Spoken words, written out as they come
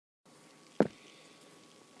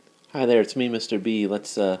Hi there, it's me, Mr. B. We're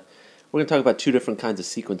going to talk about two different kinds of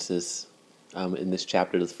sequences in this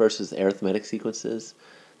chapter. The first is arithmetic sequences.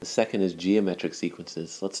 The second is geometric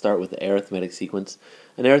sequences. Let's start with the arithmetic sequence.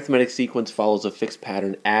 An arithmetic sequence follows a fixed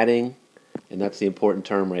pattern, adding, and that's the important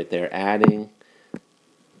term right there, adding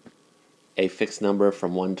a fixed number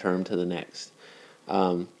from one term to the next.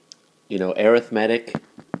 Arithmetic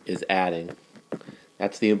is adding.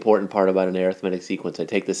 That's the important part about an arithmetic sequence. I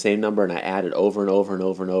take the same number and I add it over and over and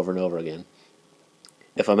over and over and over again.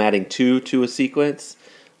 If I'm adding 2 to a sequence,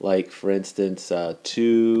 like for instance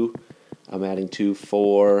 2, I'm adding 2,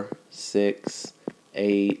 4, 6,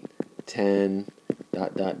 8, 10,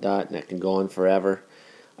 dot, dot, dot, and that can go on forever.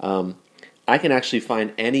 I can actually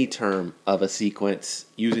find any term of a sequence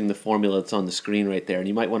using the formula that's on the screen right there. And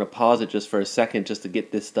you might want to pause it just for a second just to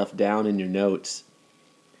get this stuff down in your notes.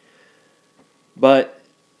 But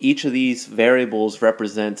each of these variables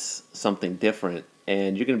represents something different,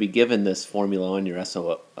 and you're going to be given this formula on your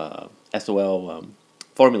SOL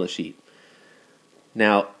formula sheet.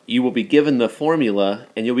 Now, you will be given the formula,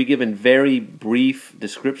 and you'll be given very brief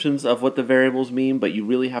descriptions of what the variables mean, but you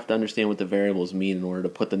really have to understand what the variables mean in order to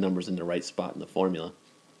put the numbers in the right spot in the formula.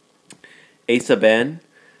 A sub n,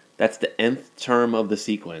 that's the nth term of the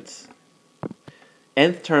sequence.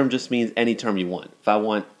 Nth term just means any term you want.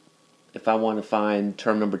 If I want to find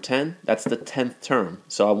term number 10, that's the 10th term.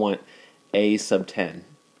 So I want a sub 10.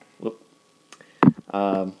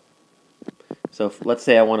 Let's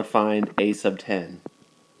say I want to find a sub 10.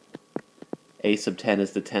 A sub 10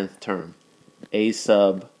 is the 10th term. A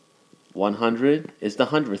sub 100 is the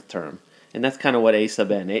 100th term. And that's kind of what a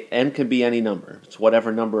sub n. N can be any number. It's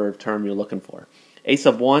whatever number of term you're looking for. A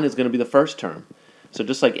sub 1 is going to be the first term. So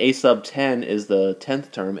just like a sub 10 is the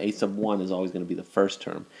 10th term, a sub 1 is always going to be the first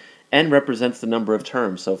term. N represents the number of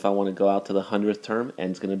terms, so if I want to go out to the 100th term,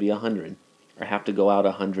 N is going to be 100. I have to go out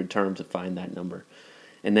 100 terms to find that number.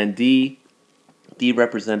 And then D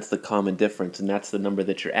represents the common difference, and that's the number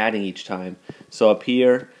that you're adding each time. So up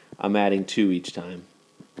here, I'm adding 2 each time.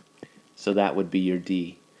 So that would be your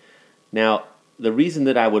D. Now, the reason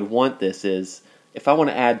that I would want this is, if I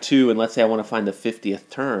want to add 2, and let's say I want to find the 50th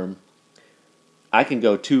term, I can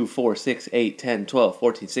go 2, 4, 6, 8, 10, 12,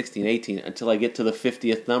 14, 16, 18 until I get to the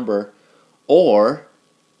 50th number, or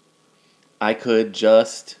I could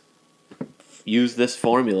just use this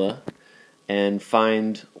formula and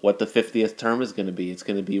find what the 50th term is going to be. It's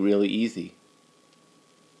going to be really easy.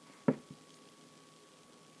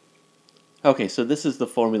 Okay, so this is the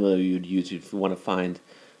formula you'd use if you want to find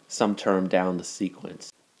some term down the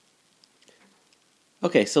sequence.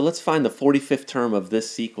 Okay, so let's find the 45th term of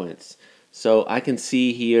this sequence. So I can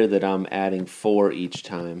see here that I'm adding 4 each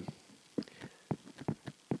time.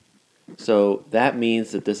 So that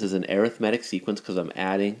means that this is an arithmetic sequence because I'm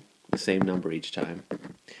adding the same number each time.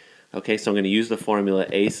 Okay, so I'm going to use the formula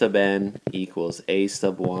a sub n equals a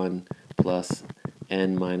sub 1 plus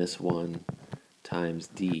n minus 1 times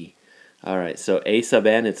d. Alright, so a sub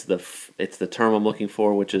n, it's the term I'm looking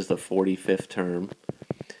for, which is the 45th term.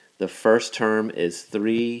 The first term is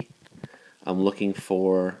 3. I'm looking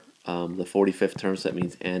for the 45th term, so that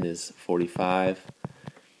means n is 45,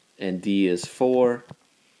 and d is 4.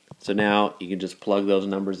 So now you can just plug those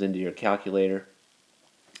numbers into your calculator.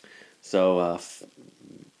 So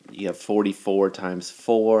you have 44 times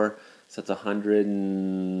 4, so that's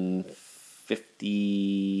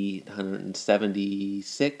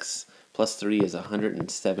 176, plus 3 is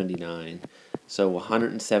 179. So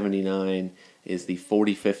 179 is the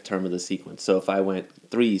 45th term of the sequence. So if I went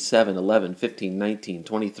 3, 7, 11, 15, 19,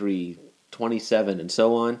 23, 27, and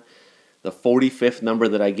so on, the 45th number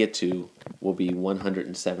that I get to will be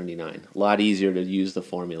 179. A lot easier to use the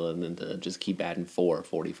formula than to just keep adding 4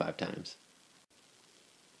 45 times.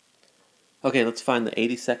 Okay, let's find the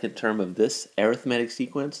 82nd term of this arithmetic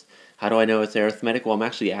sequence. How do I know it's arithmetic? Well, I'm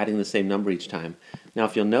actually adding the same number each time. Now,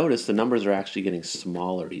 if you'll notice, the numbers are actually getting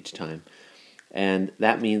smaller each time. And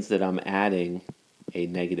that means that I'm adding a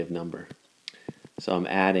negative number. So I'm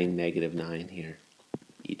adding negative 9 here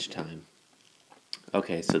each time.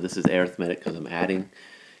 Okay, so this is arithmetic because I'm adding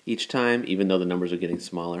each time, even though the numbers are getting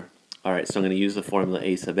smaller. Alright, so I'm going to use the formula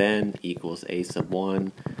a sub n equals a sub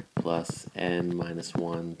 1 plus n minus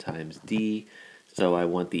 1 times d. So I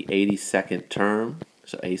want the 82nd term.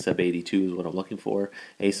 So a sub 82 is what I'm looking for.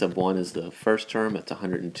 A sub 1 is the first term, that's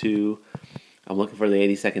 102. I'm looking for the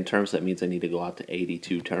 82nd term, so that means I need to go out to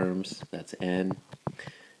 82 terms. That's n.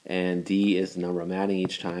 And d is the number I'm adding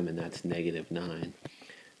each time, and that's negative 9.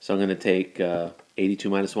 So I'm going to take 82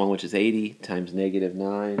 minus 1, which is 80, times negative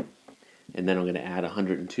 9. And then I'm going to add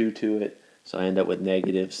 102 to it. So I end up with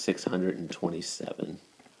negative 627.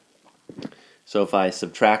 So if I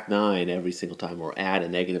subtract 9 every single time, or add a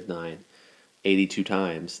negative 9 82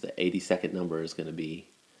 times, the 82nd number is going to be,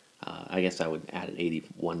 I guess I would add it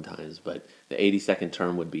 81 times, but the 82nd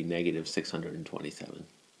term would be negative 627.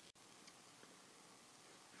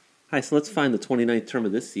 Hi, so let's find the 29th term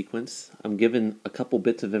of this sequence. I'm given a couple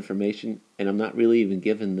bits of information, and I'm not really even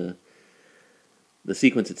given the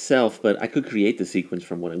sequence itself, but I could create the sequence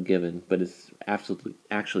from what I'm given, but it's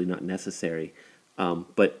actually not necessary.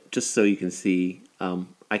 But just so you can see,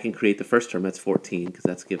 I can create the first term, that's 14, because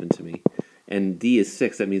that's given to me. And D is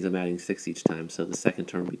 6, that means I'm adding 6 each time, so the second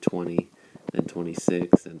term will be 20, then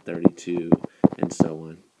 26, then 32, and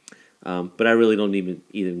so on. But I really don't even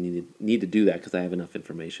need to do that because I have enough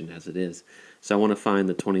information as it is. So I want to find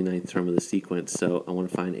the 29th term of the sequence. So I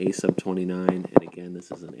want to find a sub 29, and again,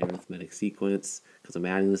 this is an arithmetic sequence because I'm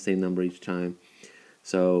adding the same number each time.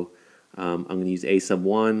 So I'm going to use a sub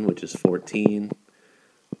 1, which is 14,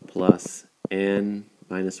 plus n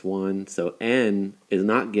minus 1. So n is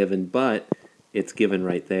not given, but it's given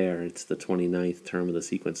right there. It's the 29th term of the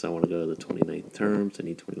sequence. So I want to go to the 29th term. So I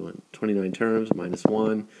need 29 terms minus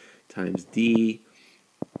 1. Times D.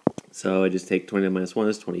 So I just take 29 minus 1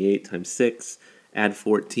 is 28 times 6, add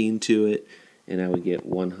 14 to it, and I would get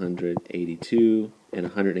 182, and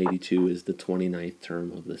 182 is the 29th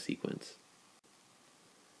term of the sequence.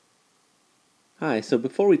 Hi, so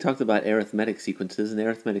before we talked about arithmetic sequences, and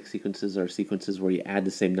arithmetic sequences are sequences where you add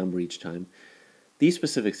the same number each time. These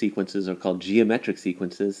specific sequences are called geometric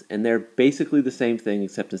sequences, and they're basically the same thing,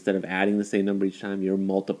 except instead of adding the same number each time, you're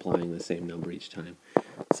multiplying the same number each time.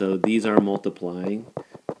 So these are multiplying,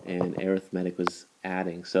 and arithmetic was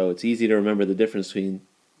adding. So it's easy to remember the difference between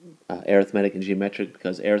arithmetic and geometric,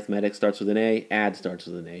 because arithmetic starts with an A, add starts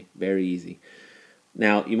with an A. Very easy.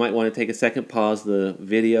 Now, you might want to take a second, pause the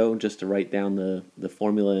video, just to write down the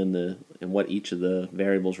formula and what each of the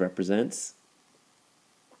variables represents.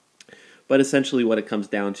 But essentially what it comes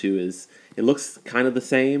down to is, it looks kind of the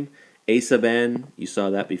same. A sub n, you saw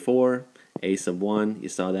that before. A sub 1, you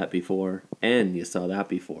saw that before. N, you saw that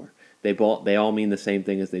before. They all mean the same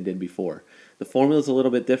thing as they did before. The formula is a little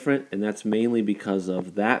bit different, and that's mainly because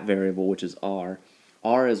of that variable, which is r.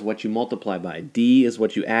 R is what you multiply by. D is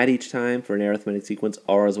what you add each time for an arithmetic sequence.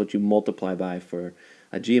 R is what you multiply by for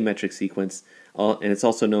a geometric sequence, and it's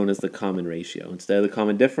also known as the common ratio. Instead of the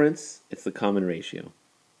common difference, it's the common ratio.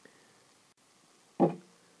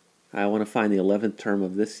 I want to find the 11th term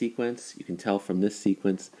of this sequence. You can tell from this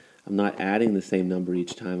sequence I'm not adding the same number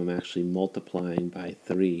each time. I'm actually multiplying by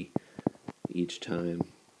 3 each time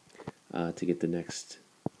to get the next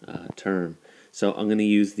term. So I'm going to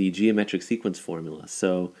use the geometric sequence formula.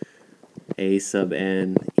 So a sub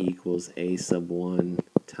n equals a sub 1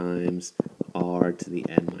 times r to the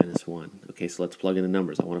n minus 1. Okay, so let's plug in the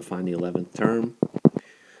numbers. I want to find the 11th term.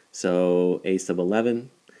 So a sub 11.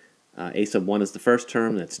 A sub 1 is the first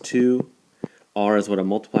term, that's 2. R is what I'm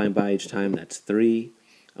multiplying by each time, that's 3.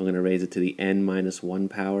 I'm going to raise it to the n minus 1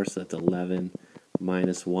 power, so that's 11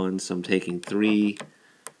 minus 1. So I'm taking 3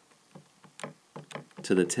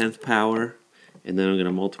 to the 10th power, and then I'm going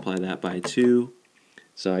to multiply that by 2.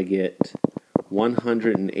 So I get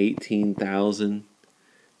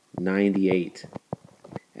 118,098.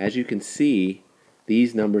 As you can see,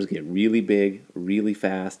 these numbers get really big, really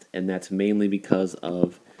fast, and that's mainly because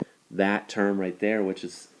of that term right there, which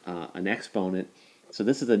is an exponent. So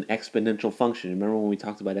this is an exponential function. Remember when we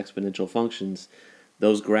talked about exponential functions,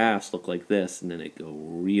 those graphs look like this, and then it go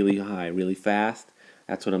really high, really fast.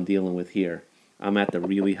 That's what I'm dealing with here. I'm at the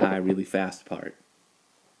really high, really fast part.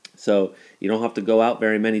 So you don't have to go out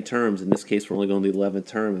very many terms. In this case, we're only going to the 11th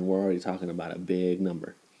term, and we're already talking about a big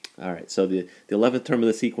number. All right, so the 11th term of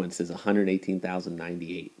the sequence is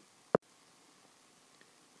 118,098.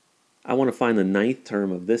 I want to find the 9th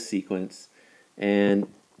term of this sequence, and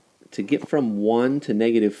to get from 1 to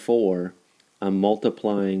negative 4, I'm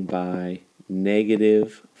multiplying by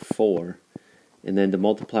negative 4, and then to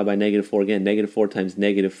multiply by negative 4 again, negative 4 times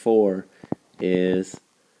negative 4 is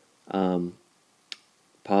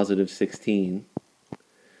positive 16,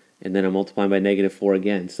 and then I'm multiplying by negative 4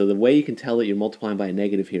 again. So the way you can tell that you're multiplying by a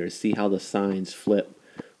negative here is see how the signs flip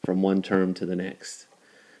from one term to the next.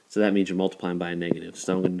 So that means you're multiplying by a negative.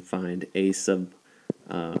 So I'm going to find a sub,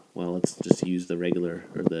 well, let's just use the regular,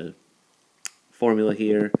 or the formula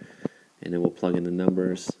here, and then we'll plug in the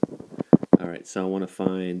numbers. Alright, so I want to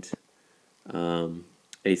find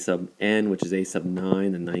a sub n, which is a sub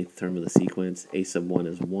 9, the 9th term of the sequence. A sub 1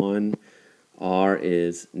 is 1. R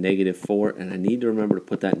is negative 4, and I need to remember to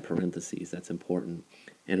put that in parentheses. That's important.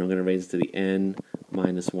 And I'm going to raise it to the n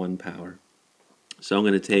minus 1 power. So I'm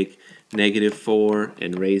going to take negative 4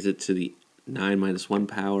 and raise it to the 9 minus 1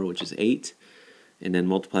 power, which is 8. and then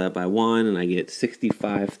multiply that by 1, and I get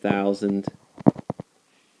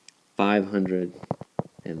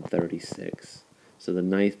 65,536. So the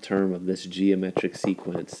ninth term of this geometric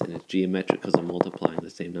sequence, and it's geometric because I'm multiplying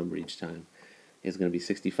the same number each time, is going to be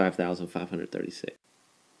 65,536.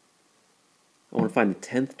 I want to find the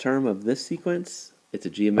 10th term of this sequence. It's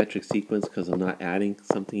a geometric sequence because I'm not adding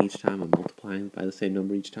something each time, I'm multiplying by the same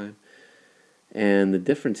number each time. And the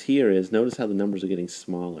difference here is, notice how the numbers are getting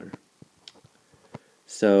smaller.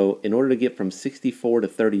 So in order to get from 64 to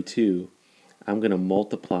 32, I'm going to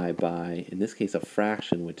multiply by, in this case, a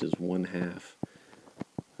fraction, which is 1/2.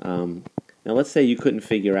 Now let's say you couldn't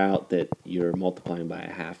figure out that you're multiplying by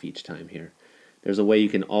a half each time here. There's a way you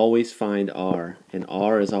can always find r, and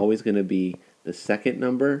r is always going to be the second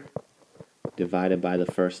number divided by the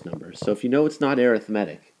first number. So if you know it's not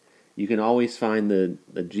arithmetic, you can always find the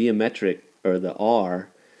geometric, or the r,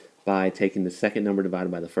 by taking the second number divided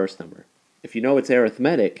by the first number. If you know it's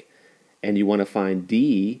arithmetic and you want to find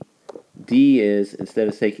d, d is, instead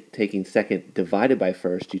of taking second divided by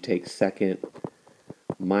first, you take second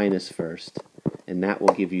minus first, and that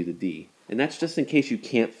will give you the d. And that's just in case you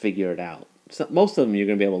can't figure it out. So most of them you're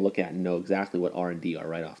going to be able to look at and know exactly what r and d are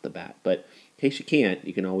right off the bat. But in case you can't,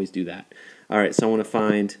 you can always do that. Alright, so I want to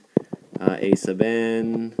find a sub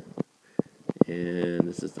n, and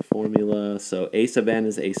this is the formula. So a sub n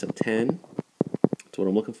is a sub 10. That's what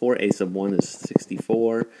I'm looking for. A sub 1 is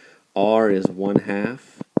 64. R is 1/2.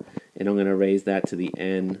 And I'm going to raise that to the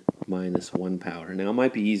n minus 1 power. Now it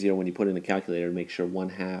might be easier when you put it in the calculator to make sure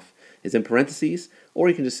 1/2 is in parentheses, or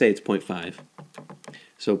you can just say it's 0.5.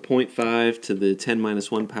 So 0.5 to the 10 minus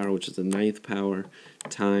 1 power, which is the 9th power,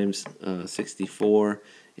 times 64,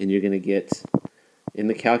 and you're going to get, in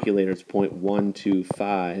the calculator, it's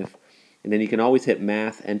 0.125. And then you can always hit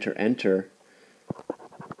math, enter, enter,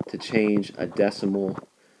 to change a decimal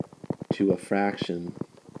to a fraction.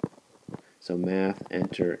 So math,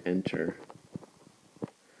 enter, enter,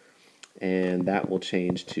 and that will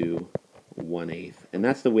change to 1/8. And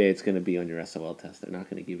that's the way it's going to be on your SOL test. They're not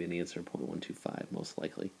going to give you an answer 0.125, most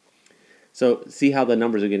likely. So see how the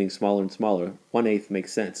numbers are getting smaller and smaller. 1/8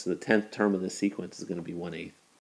 makes sense. So the 10th term of this sequence is going to be 1/8.